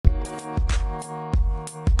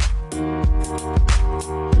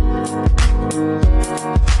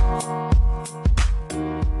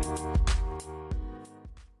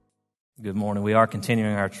morning. We are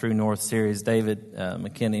continuing our True North series. David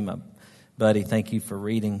McKinney, my buddy, thank you for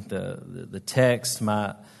reading the text.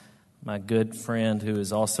 My good friend who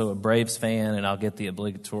is also a Braves fan, and I'll get the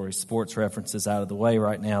obligatory sports references out of the way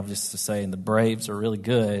right now just to say, the Braves are really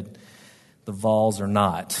good, the Vols are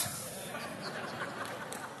not.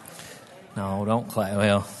 No, don't clap.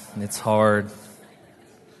 Well, it's hard.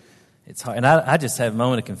 It's hard. And I just have a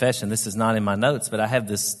moment of confession. This is not in my notes, but I have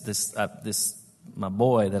this my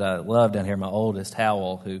boy that I love down here, my oldest,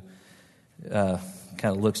 Howell, who kind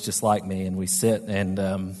of looks just like me, and we sit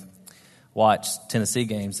and watch Tennessee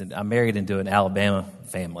games. And I'm married into an Alabama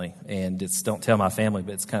family, and don't tell my family,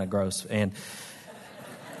 but it's kind of gross.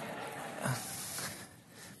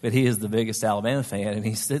 But he is the biggest Alabama fan, and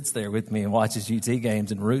he sits there with me and watches UT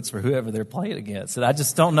games and roots for whoever they're playing against. And I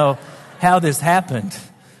just don't know how this happened,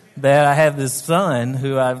 that I have this son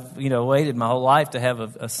who I've waited my whole life to have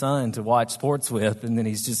a son to watch sports with, and then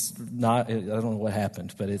he's just not. I don't know what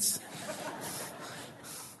happened, but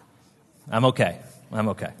I'm okay.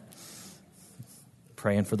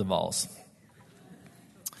 Praying for the Vols.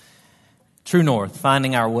 True North,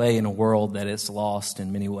 finding our way in a world that is lost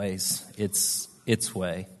in many ways. Its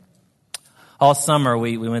way. All summer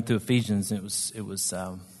we went through Ephesians, and it was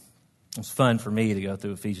fun for me to go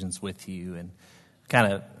through Ephesians with you, and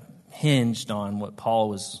kind of hinged on what Paul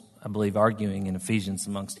was, I believe, arguing in Ephesians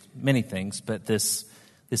amongst many things, but this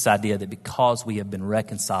idea that because we have been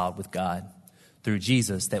reconciled with God through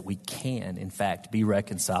Jesus, that we can, in fact, be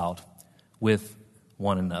reconciled with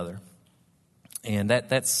one another. And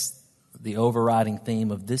that's the overriding theme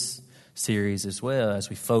of this series as well, as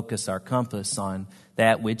we focus our compass on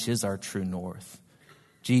that which is our true north,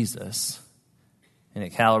 Jesus. And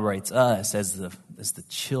it calibrates us as the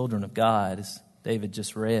children of God, as David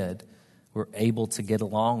just read. We're able to get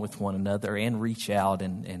along with one another and reach out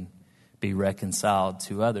and be reconciled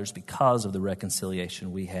to others because of the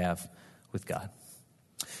reconciliation we have with God.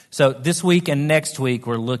 So this week and next week,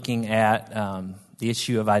 we're looking at the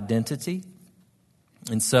issue of identity.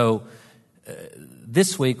 And so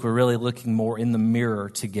this week, we're really looking more in the mirror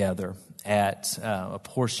together at a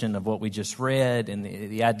portion of what we just read, and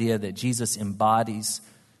the idea that Jesus embodies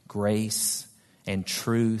grace and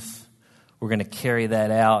truth. We're going to carry that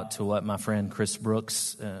out to what my friend Chris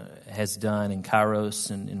Brooks has done in Kairos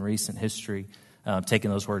and in recent history, taking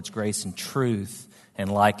those words grace and truth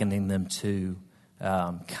and likening them to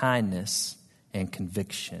kindness and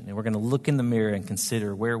conviction. And we're going to look in the mirror and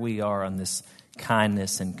consider where we are on this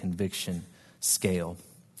kindness and conviction scale.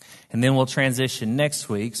 And then we'll transition next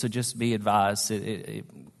week, so just be advised, it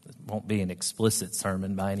won't be an explicit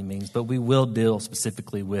sermon by any means, but we will deal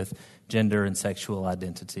specifically with gender and sexual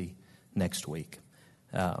identity next week,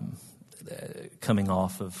 coming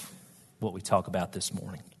off of what we talk about this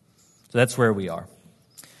morning. So that's where we are.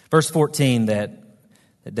 Verse 14 that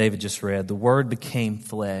David just read, the Word became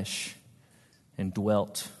flesh and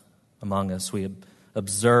dwelt among us. We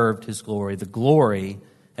observed His glory, the glory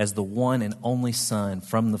as the one and only Son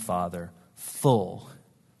from the Father, full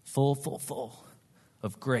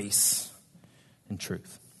of grace and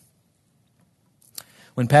truth.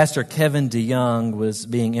 When Pastor Kevin DeYoung was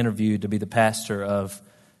being interviewed to be the pastor of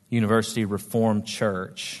University Reformed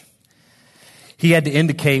Church, he had to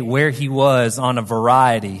indicate where he was on a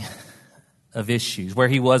variety of issues, where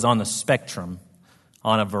he was on the spectrum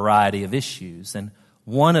on a variety of issues. And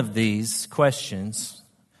one of these questions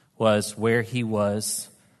was where he was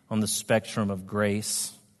on the spectrum of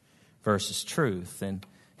grace versus truth. And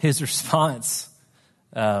his response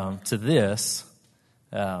to this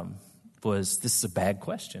was, this is a bad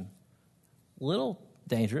question. A little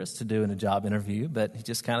dangerous to do in a job interview, but he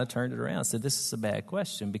just kind of turned it around and said, this is a bad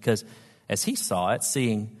question, because as he saw it,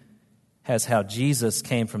 seeing as how Jesus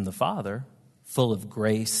came from the Father, full of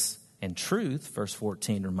grace and truth, verse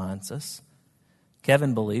 14 reminds us,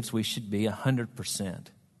 Kevin believes we should be 100%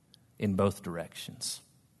 in both directions.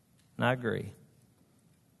 And I agree.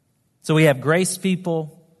 So we have grace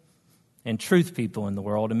people and truth people in the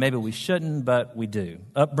world, and maybe we shouldn't, but we do.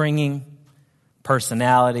 Upbringing,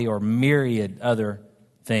 personality, or myriad other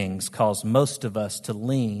things cause most of us to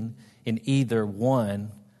lean in either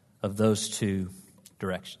one of those two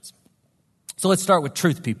directions. So let's start with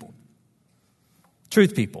truth people.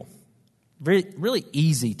 Truth people, really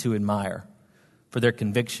easy to admire for their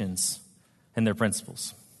convictions and their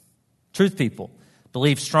principles. Truth people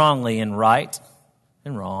believe strongly in right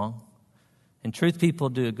and wrong, and truth people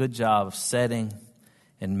do a good job of setting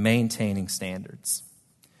and maintaining standards.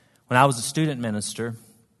 When I was a student minister,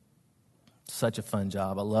 such a fun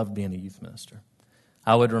job. I loved being a youth minister.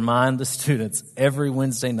 I would remind the students every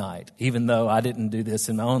Wednesday night, even though I didn't do this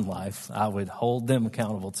in my own life, I would hold them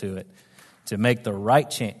accountable to it, to make the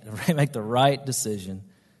right make the right decision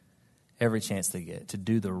every chance they get, to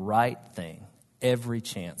do the right thing every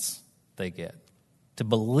chance they get, to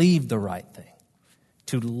believe the right thing,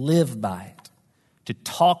 to live by it, to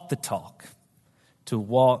talk the talk, to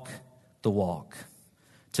walk the walk,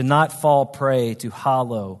 to not fall prey to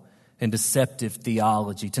hollow and deceptive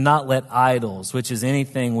theology, to not let idols, which is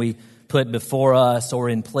anything we put before us or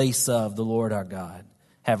in place of the Lord our God,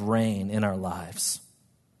 have reign in our lives.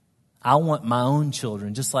 I want my own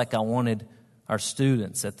children, just like I wanted our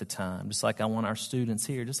students at the time, just like I want our students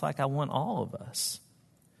here, just like I want all of us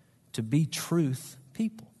to be truth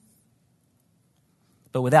people.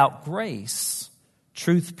 But without grace,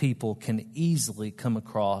 truth people can easily come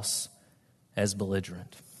across as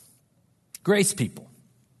belligerent. Grace people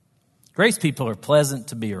are pleasant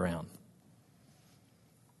to be around.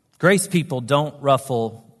 Grace people don't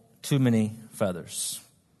ruffle too many feathers.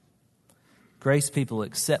 Grace people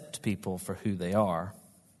accept people for who they are.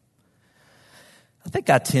 I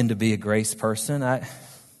think I tend to be a grace person. I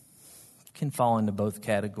can fall into both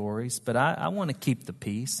categories, but I want to keep the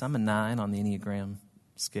peace. I'm a 9 on the Enneagram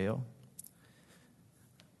scale.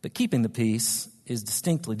 But keeping the peace is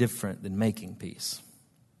distinctly different than making peace.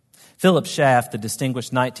 Philip Schaff, the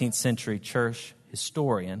distinguished 19th century church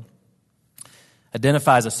historian,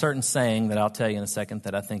 identifies a certain saying that I'll tell you in a second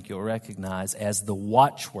that I think you'll recognize as the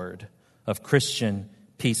watchword of Christian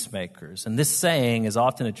peacemakers. And this saying is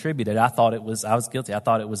often attributed, I thought it was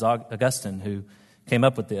Augustine who came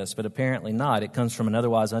up with this, but apparently not. It comes from an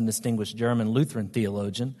otherwise undistinguished German Lutheran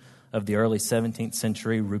theologian of the early 17th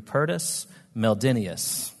century, Rupertus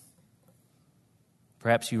Meldenius.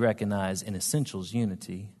 Perhaps you recognize in essentials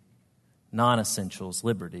unity, non-essentials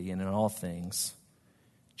liberty, and in all things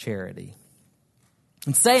charity.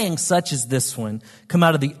 And sayings such as this one come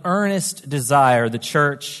out of the earnest desire the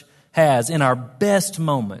church has in our best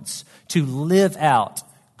moments to live out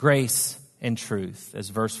grace and truth, as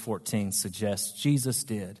verse 14 suggests Jesus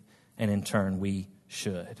did, and in turn we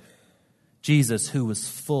should. Jesus, who was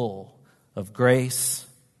full of grace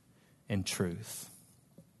and truth.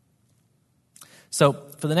 So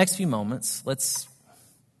for the next few moments, let's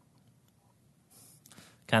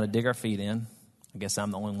kind of dig our feet in. I guess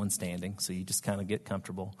I'm the only one standing, so you just kind of get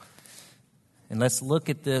comfortable. And let's look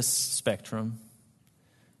at this spectrum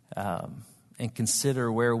and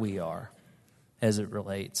consider where we are as it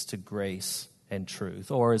relates to grace and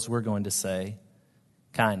truth, or as we're going to say,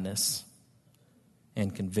 kindness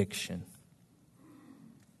and conviction.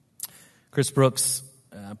 Chris Brooks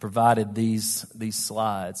provided these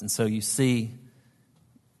slides, and so you see,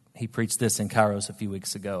 he preached this in Kairos a few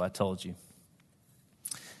weeks ago, I told you.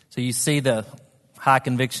 So you see the high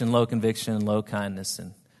conviction, low kindness,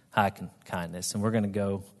 and high kindness. And we're going to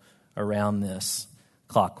go around this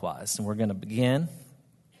clockwise. And we're going to begin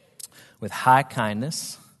with high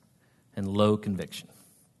kindness and low conviction.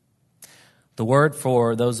 The word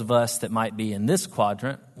for those of us that might be in this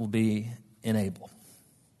quadrant will be enable.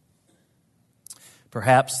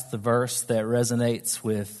 Perhaps the verse that resonates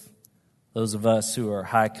with those of us who are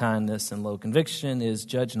high kindness and low conviction is,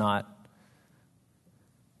 "Judge not,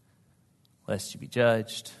 lest you be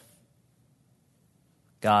judged."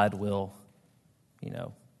 God will,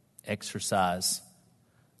 exercise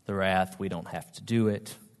the wrath. We don't have to do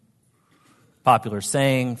it. Popular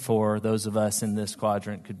saying for those of us in this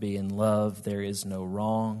quadrant could be, "In love, there is no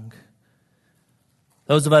wrong."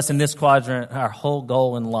 Those of us in this quadrant, our whole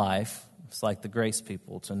goal in life is like the grace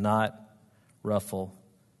people, to not ruffle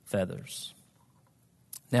feathers.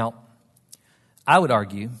 Now, I would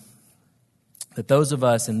argue that those of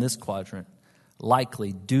us in this quadrant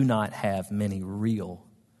likely do not have many real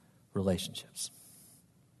relationships.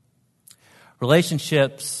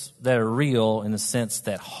 Relationships that are real in the sense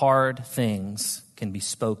that hard things can be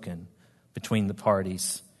spoken between the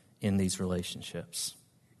parties in these relationships,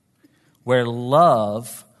 where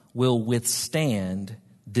love will withstand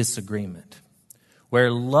disagreement,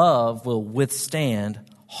 where love will withstand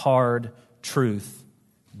hard truth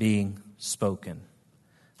being spoken.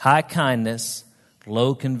 High kindness,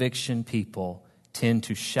 low conviction people tend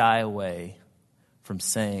to shy away from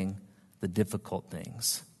saying the difficult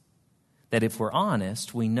things that, if we're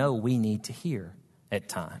honest, we know we need to hear at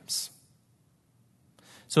times.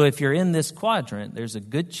 So if you're in this quadrant, there's a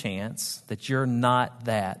good chance that you're not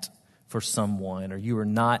that for someone, or you are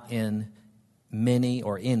not in many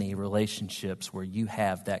or any relationships where you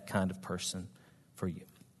have that kind of person for you.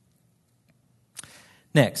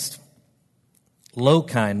 Next, low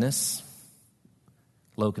kindness,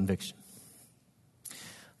 low conviction.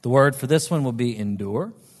 The word for this one will be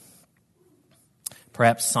endure.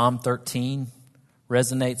 Perhaps Psalm 13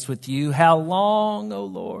 resonates with you. "How long, O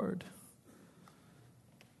Lord,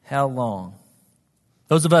 How long?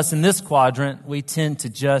 Those of us in this quadrant, we tend to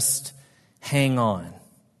just hang on.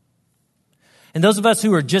 And those of us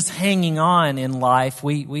who are just hanging on in life,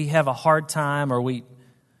 we have a hard time, or we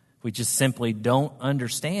just simply don't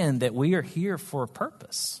understand that we are here for a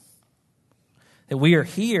purpose. That we are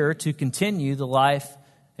here to continue the life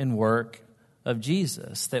and work of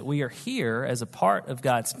Jesus. That we are here as a part of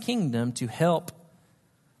God's kingdom to help,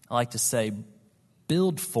 I like to say,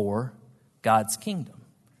 build for God's kingdom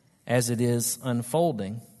as it is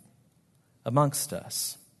unfolding amongst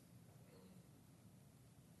us.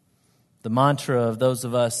 The mantra of those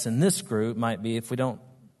of us in this group might be, if we don't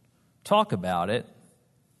talk about it,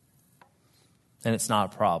 then it's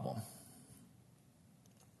not a problem.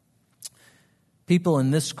 People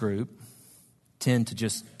in this group tend to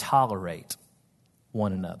just tolerate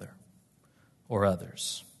one another or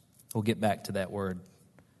others. We'll get back to that word,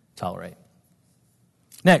 tolerate.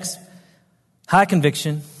 Next, high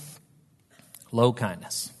conviction, low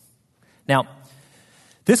kindness. Now,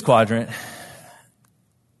 this quadrant,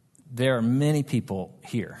 there are many people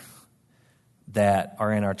here that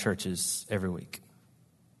are in our churches every week.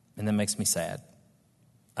 And that makes me sad.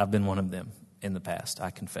 I've been one of them in the past, I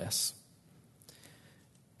confess.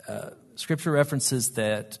 Scripture references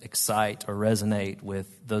that excite or resonate with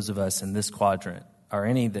those of us in this quadrant are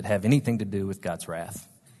any that have anything to do with God's wrath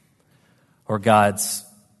or God's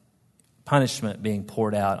punishment being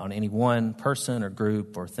poured out on any one person or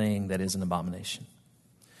group or thing that is an abomination.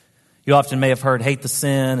 You often may have heard hate the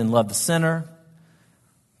sin and love the sinner.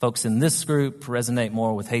 Folks in this group resonate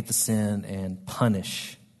more with hate the sin and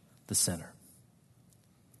punish the sinner,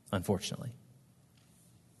 unfortunately.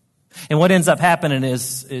 And what ends up happening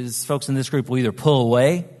is folks in this group will either pull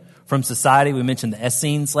away from society. We mentioned the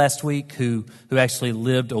Essenes last week who actually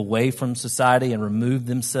lived away from society and removed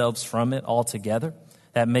themselves from it altogether.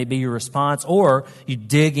 That may be your response. Or you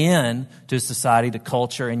dig in to society, to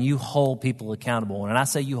culture, and you hold people accountable. And when I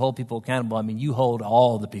say you hold people accountable, I mean you hold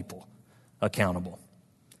all the people accountable.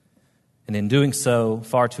 And in doing so,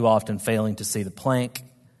 far too often failing to see the plank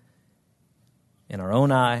in our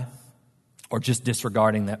own eye, or just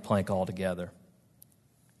disregarding that plank altogether.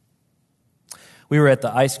 We were at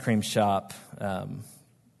the ice cream shop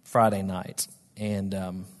Friday night,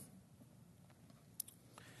 and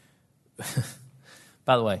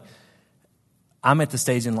by the way, I'm at the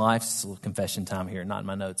stage in life, it's a little confession time here, not in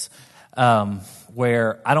my notes,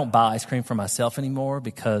 where I don't buy ice cream for myself anymore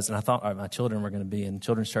because, and I thought my children were going to be in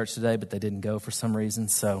children's church today, but they didn't go for some reason,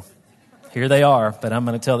 so here they are, but I'm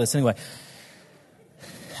going to tell this anyway.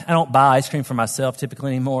 I don't buy ice cream for myself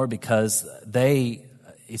typically anymore because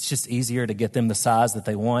it's just easier to get them the size that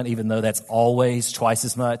they want, even though that's always twice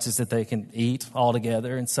as much as that they can eat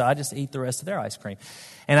altogether. And so I just eat the rest of their ice cream.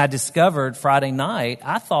 And I discovered Friday night,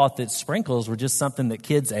 I thought that sprinkles were just something that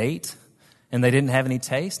kids ate and they didn't have any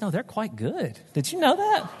taste. No, they're quite good. Did you know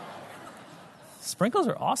that? Sprinkles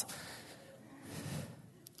are awesome.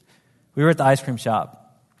 We were at the ice cream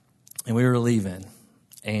shop and we were leaving,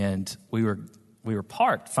 and we were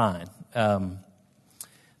parked fine.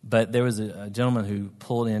 But there was a gentleman who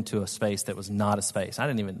pulled into a space that was not a space. I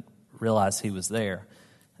didn't even realize he was there.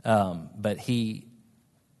 But he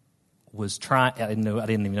was trying, I didn't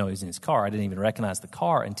even know he was in his car. I didn't even recognize the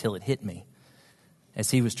car until it hit me as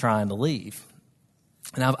he was trying to leave.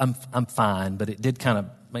 And I'm fine, but it did kind of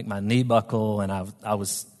make my knee buckle, and I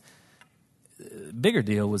was... Bigger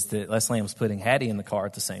deal was that Leslie Ann was putting Hattie in the car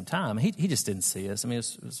at the same time. He just didn't see us. I mean,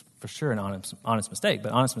 it was for sure an honest mistake,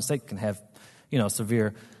 but honest mistake can have,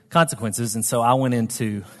 severe consequences. And so I went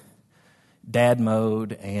into dad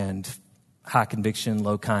mode and high conviction,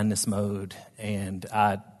 low kindness mode, and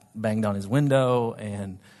I banged on his window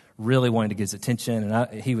and really wanted to get his attention.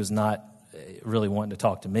 And he was not really wanting to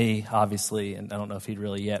talk to me, obviously, and I don't know if he'd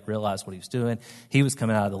really yet realized what he was doing. He was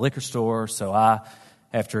coming out of the liquor store, so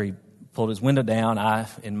after he pulled his window down, I,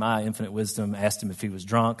 in my infinite wisdom, asked him if he was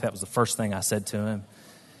drunk. That was the first thing I said to him.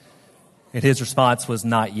 And his response was,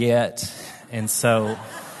 "Not yet." And so,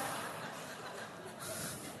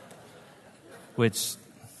 which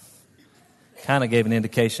kind of gave an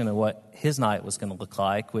indication of what his night was going to look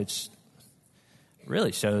like, which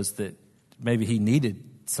really shows that maybe he needed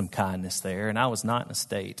some kindness there, and I was not in a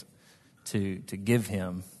state to give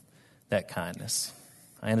him that kindness.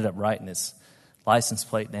 I ended up writing his license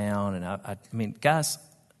plate down, and I mean, guys,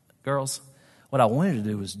 girls, what I wanted to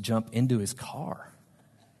do was jump into his car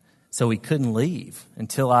so he couldn't leave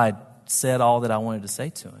until I said all that I wanted to say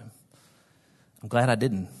to him. I'm glad I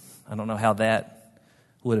didn't. I don't know how that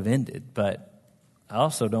would have ended, but I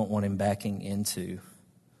also don't want him backing into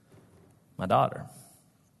my daughter,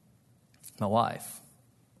 my wife,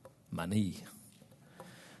 my knee,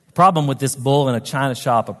 The problem with this bull in a china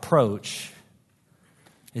shop approach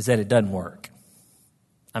is that it doesn't work.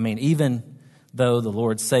 I mean, even though the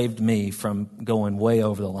Lord saved me from going way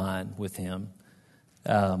over the line with him,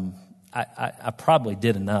 I probably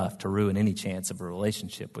did enough to ruin any chance of a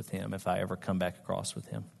relationship with him if I ever come back across with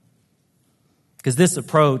him. Because this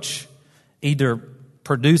approach either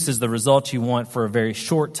produces the results you want for a very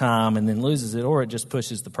short time and then loses it, or it just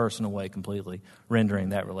pushes the person away completely, rendering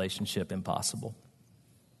that relationship impossible.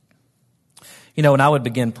 You know, when I would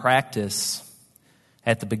begin practice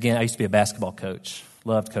at the beginning, I used to be a basketball coach,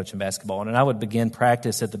 loved coaching basketball, and I would begin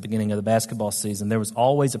practice at the beginning of the basketball season. There was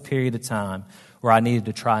always a period of time where I needed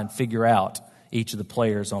to try and figure out each of the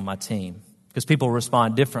players on my team, because people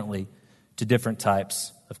respond differently to different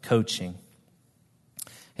types of coaching.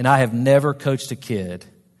 And I have never coached a kid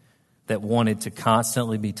that wanted to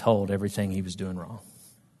constantly be told everything he was doing wrong,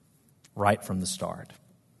 right from the start.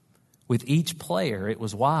 With each player, it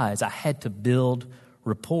was wise. I had to build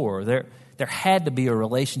rapport. There had to be a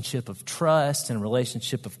relationship of trust and a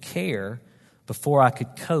relationship of care before I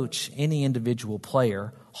could coach any individual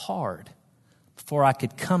player hard, before I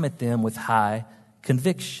could come at them with high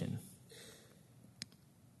conviction.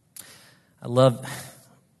 I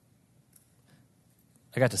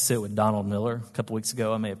got to sit with Donald Miller a couple weeks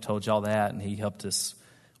ago. I may have told y'all that, and he helped us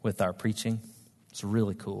with our preaching. It's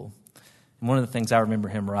really cool. And one of the things I remember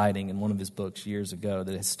him writing in one of his books years ago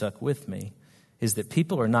that has stuck with me is that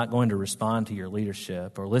people are not going to respond to your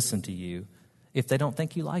leadership or listen to you if they don't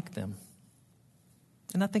think you like them.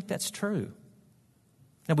 And I think that's true.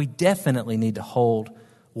 Now, we definitely need to hold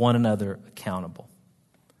one another accountable.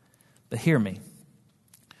 But hear me.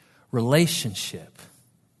 Relationship,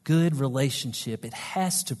 good relationship, it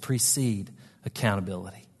has to precede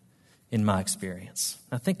accountability, in my experience.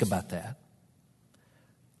 Now, think about that.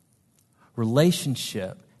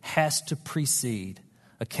 Relationship has to precede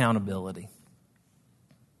accountability.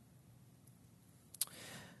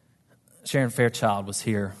 Sharon Fairchild was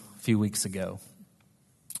here a few weeks ago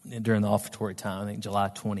during the offertory time, I think July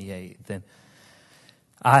 28th. And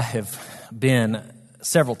I have been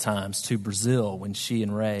several times to Brazil when she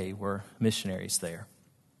and Ray were missionaries there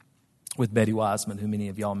with Betty Wiseman, who many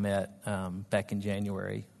of y'all met back in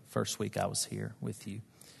January, first week I was here with you.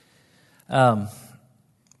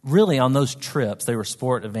 Really, on those trips, they were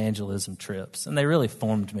sport evangelism trips, and they really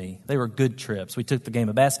formed me. They were good trips. We took the game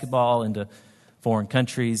of basketball into foreign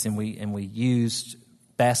countries, and we used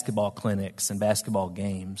basketball clinics and basketball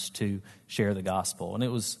games to share the gospel. And it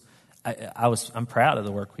was, I'm proud of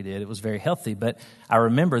the work we did. It was very healthy. But I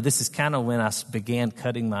remember this is kind of when I began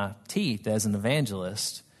cutting my teeth as an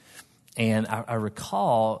evangelist. And I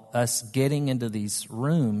recall us getting into these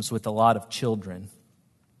rooms with a lot of children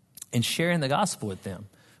and sharing the gospel with them,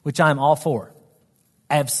 which I'm all for,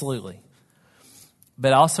 absolutely.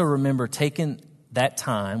 But I also remember taking that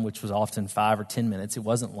time, which was often 5 or 10 minutes, it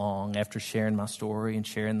wasn't long, after sharing my story and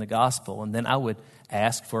sharing the gospel, and then I would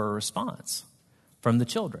ask for a response from the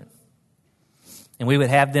children. And we would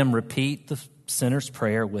have them repeat the sinner's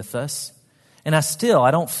prayer with us. And I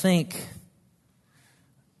don't think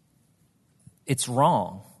it's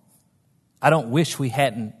wrong. I don't wish we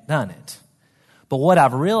hadn't done it. But what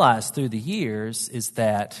I've realized through the years is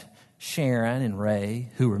that Sharon and Ray,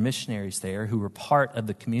 who were missionaries there, who were part of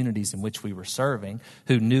the communities in which we were serving,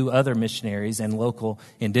 who knew other missionaries and local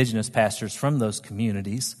indigenous pastors from those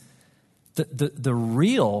communities, the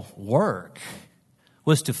real work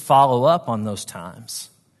was to follow up on those times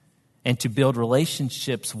and to build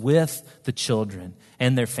relationships with the children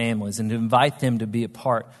and their families and to invite them to be a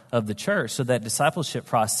part of the church so that discipleship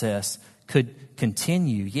process could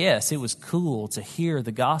continue. Yes, it was cool to hear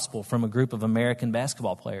the gospel from a group of American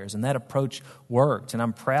basketball players, and that approach worked, and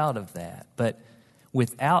I'm proud of that. But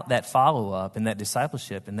without that follow-up and that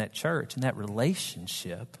discipleship and that church and that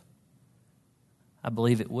relationship, I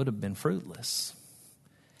believe it would have been fruitless.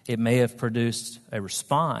 It may have produced a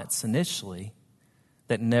response initially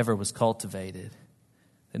that never was cultivated,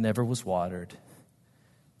 that never was watered,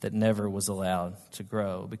 that never was allowed to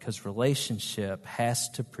grow, because relationship has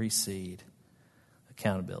to precede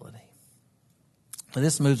accountability. Now,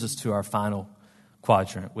 this moves us to our final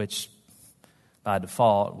quadrant, which by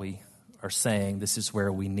default we are saying this is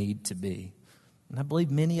where we need to be. And I believe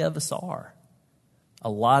many of us are. A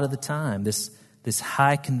lot of the time, this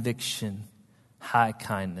high conviction, high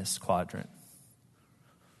kindness quadrant.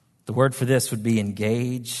 The word for this would be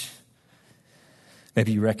engage.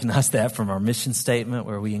 Maybe you recognize that from our mission statement,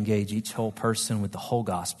 where we engage each whole person with the whole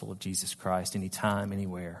gospel of Jesus Christ, anytime,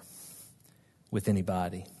 anywhere, with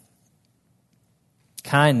anybody.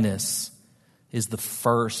 Kindness is the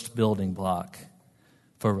first building block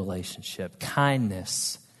for a relationship.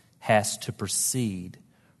 Kindness has to precede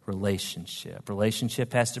relationship.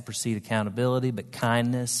 Relationship has to precede accountability, but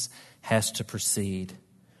kindness has to precede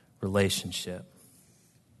relationship.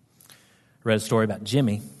 I read a story about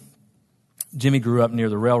Jimmy. Jimmy grew up near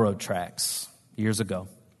the railroad tracks years ago.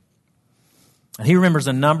 And he remembers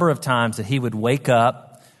a number of times that he would wake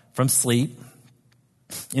up from sleep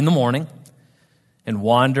in the morning and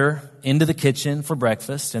wander into the kitchen for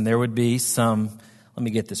breakfast, and there would be some, let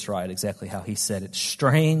me get this right exactly how he said it,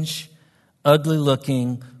 strange,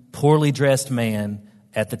 ugly-looking, poorly dressed man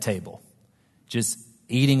at the table, just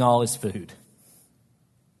eating all his food.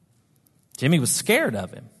 Jimmy was scared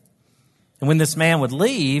of him. And when this man would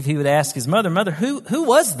leave, he would ask his mother, "Mother, who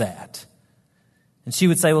was that?" And she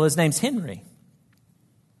would say, "Well, his name's Henry.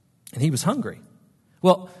 And he was hungry."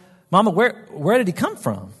 "Well, Mama, where did he come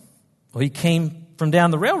from?" "Well, he came from down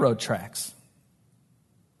the railroad tracks."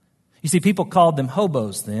 You see, people called them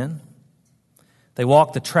hobos then. They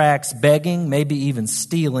walked the tracks begging, maybe even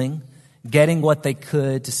stealing, getting what they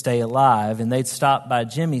could to stay alive. And they'd stop by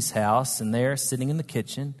Jimmy's house, and there, sitting in the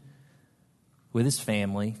kitchen with his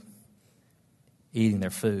family, eating their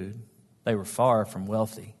food. They were far from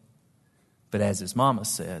wealthy. But as his mama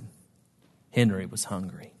said, Henry was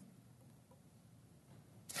hungry.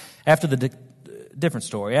 After the different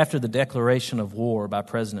story, after the declaration of war by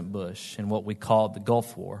President Bush in what we called the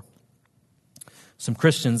Gulf War, some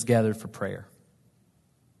Christians gathered for prayer.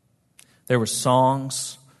 There were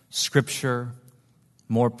songs, scripture,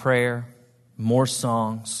 more prayer, more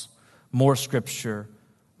songs, more scripture,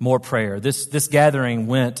 more prayer. This gathering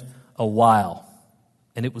went a while,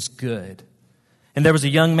 and it was good. And there was a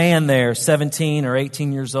young man there, 17 or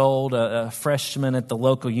 18 years old, a freshman at the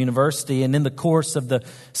local university. And in the course of the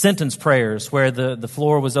sentence prayers, where the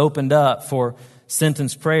floor was opened up for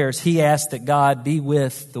sentence prayers, he asked that God be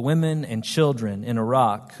with the women and children in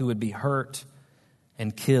Iraq who would be hurt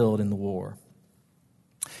and killed in the war.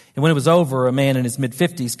 And when it was over, a man in his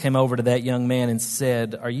mid-50s came over to that young man and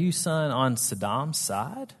said, "Are you, son, on Saddam's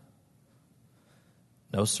side?"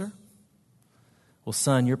 "No, sir." "Well,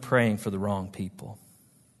 son, you're praying for the wrong people."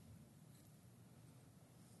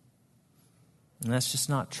 And that's just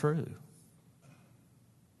not true.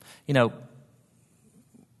 You know,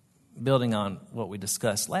 building on what we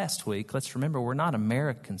discussed last week, let's remember we're not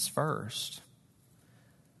Americans first.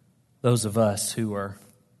 Those of us who are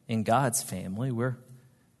in God's family,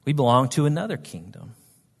 we belong to another kingdom.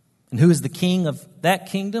 And who is the king of that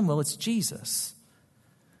kingdom? Well, it's Jesus.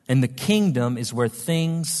 And the kingdom is where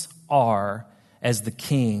things are as the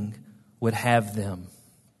king would have them.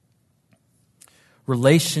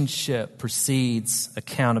 Relationship precedes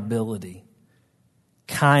accountability.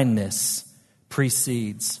 Kindness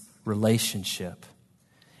precedes relationship.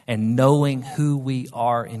 And knowing who we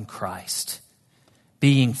are in Christ,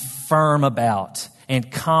 being firm about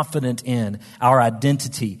and confident in our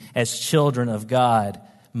identity as children of God,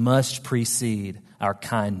 must precede our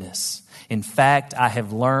kindness. In fact, I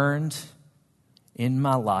have learned in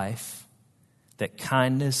my life that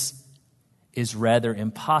kindness is rather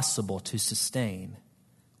impossible to sustain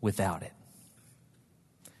without it.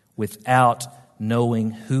 Without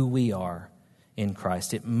knowing who we are in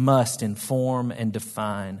Christ. It must inform and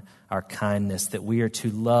define our kindness, that we are to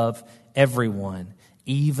love everyone,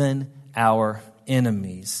 even our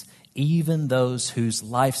enemies, even those whose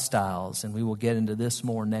lifestyles, and we will get into this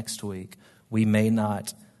more next week, we may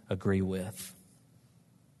not agree with.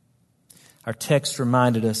 Our text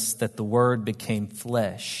reminded us that the Word became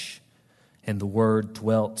flesh and the Word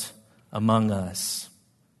dwelt among us.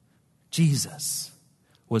 Jesus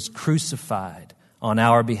was crucified on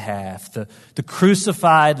our behalf. The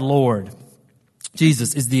crucified Lord,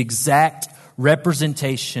 Jesus, is the exact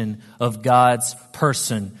representation of God's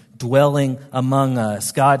person dwelling among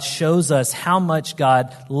us. God shows us how much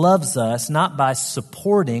God loves us, not by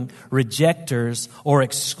supporting rejectors or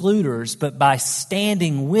excluders, but by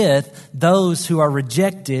standing with those who are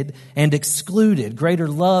rejected and excluded. Greater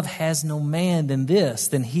love has no man than this,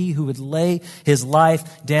 than he who would lay his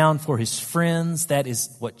life down for his friends. That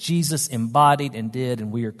is what Jesus embodied and did,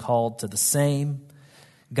 and we are called to the same.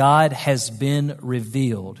 God has been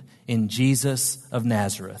revealed in Jesus of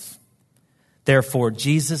Nazareth. Therefore,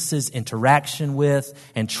 Jesus' interaction with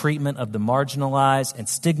and treatment of the marginalized and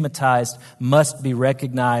stigmatized must be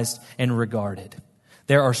recognized and regarded.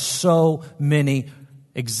 There are so many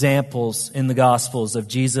examples in the Gospels of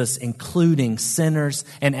Jesus including sinners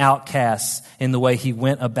and outcasts in the way he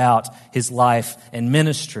went about his life and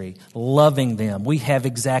ministry, loving them. We have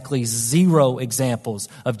exactly 0 examples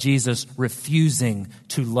of Jesus refusing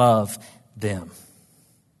to love them.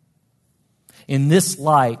 In this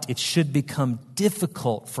light, it should become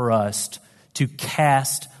difficult for us to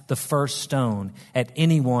cast the first stone at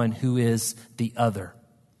anyone who is the other.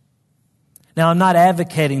 Now, I'm not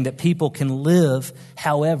advocating that people can live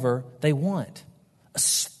however they want,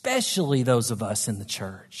 especially those of us in the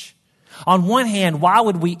church. On one hand, why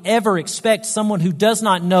would we ever expect someone who does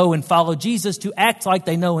not know and follow Jesus to act like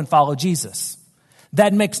they know and follow Jesus?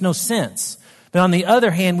 That makes no sense. But on the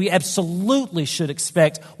other hand, we absolutely should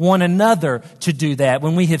expect one another to do that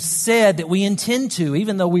when we have said that we intend to,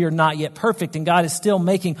 even though we are not yet perfect and God is still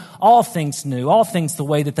making all things new, all things the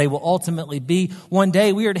way that they will ultimately be one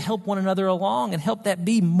day. We are to help one another along and help that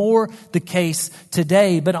be more the case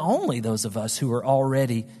today, but only those of us who are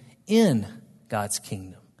already in God's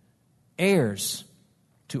kingdom, heirs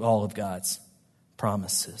to all of God's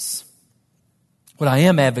promises. What I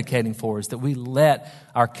am advocating for is that we let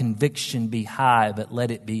our conviction be high, but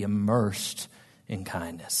let it be immersed in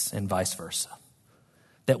kindness, and vice versa.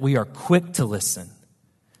 That we are quick to listen,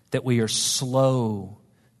 that we are slow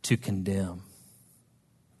to condemn.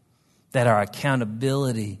 That our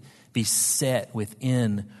accountability be set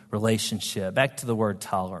within relationship. Back to the word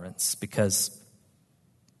tolerance, because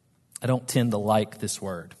I don't tend to like this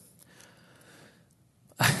word.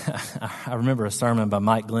 I remember a sermon by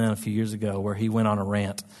Mike Glenn a few years ago where he went on a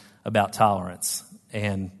rant about tolerance.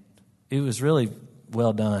 And it was really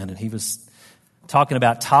well done. And he was talking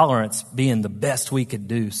about tolerance being the best we could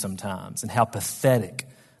do sometimes and how pathetic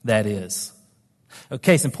that is. A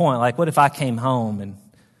case in point, like what if I came home and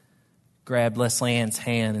grabbed Leslie Ann's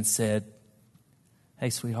hand and said,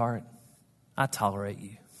 "Hey, sweetheart, I tolerate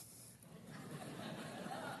you."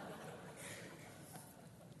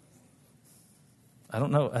 I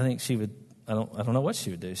don't know. I think she would, I don't know what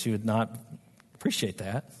she would do. She would not appreciate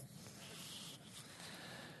that.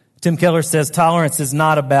 Tim Keller says tolerance is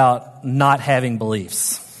not about not having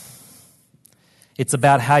beliefs. It's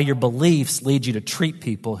about how your beliefs lead you to treat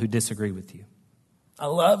people who disagree with you. I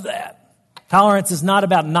love that. Tolerance is not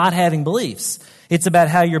about not having beliefs. It's about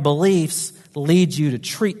how your beliefs lead you to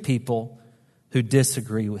treat people who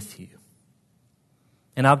disagree with you.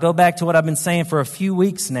 And I'll go back to what I've been saying for a few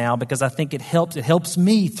weeks now because I think it helps. It helps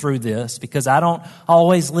me through this because I don't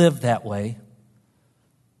always live that way.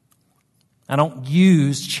 I don't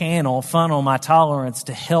funnel my tolerance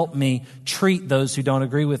to help me treat those who don't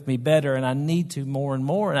agree with me better. And I need to more and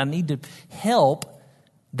more. And I need to help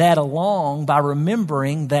that along by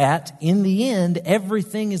remembering that in the end,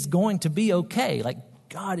 everything is going to be okay. Like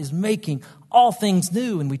God is making all things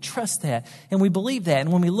new, and we trust that, and we believe that.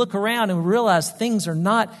 And when we look around and we realize things are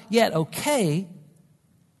not yet okay,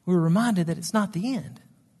 we're reminded that it's not the end.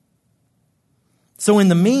 So in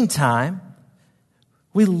the meantime,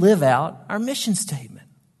 we live out our mission statement.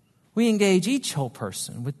 We engage each whole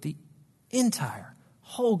person with the entire,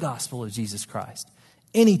 whole gospel of Jesus Christ,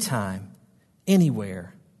 anytime,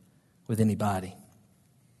 anywhere, with anybody.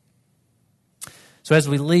 So as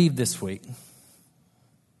we leave this week,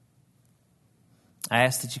 I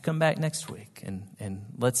ask that you come back next week and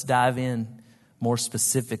let's dive in more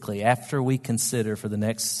specifically after we consider for the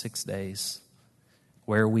next 6 days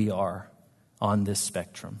where we are on this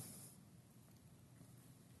spectrum.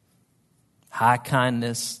 High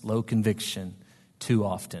kindness, low conviction, too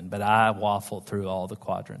often, but I waffle through all the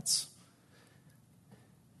quadrants.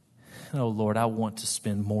 Oh Lord, I want to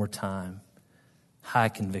spend more time, high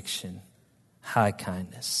conviction, high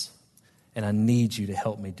kindness, and I need you to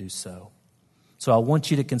help me do so. So I want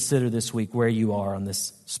you to consider this week where you are on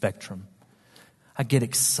this spectrum. I get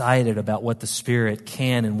excited about what the Spirit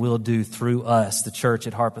can and will do through us, the church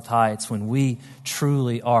at Harpeth Heights, when we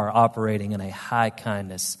truly are operating in a high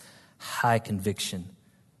kindness, high conviction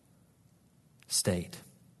state,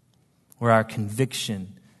 where our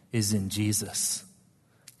conviction is in Jesus,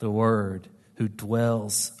 the Word who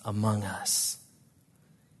dwells among us,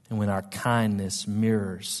 and when our kindness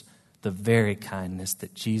mirrors the very kindness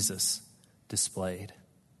that Jesus displayed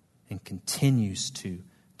and continues to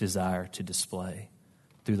desire to display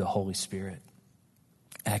through the Holy Spirit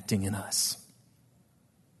acting in us.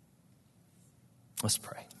 Let's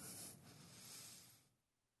pray.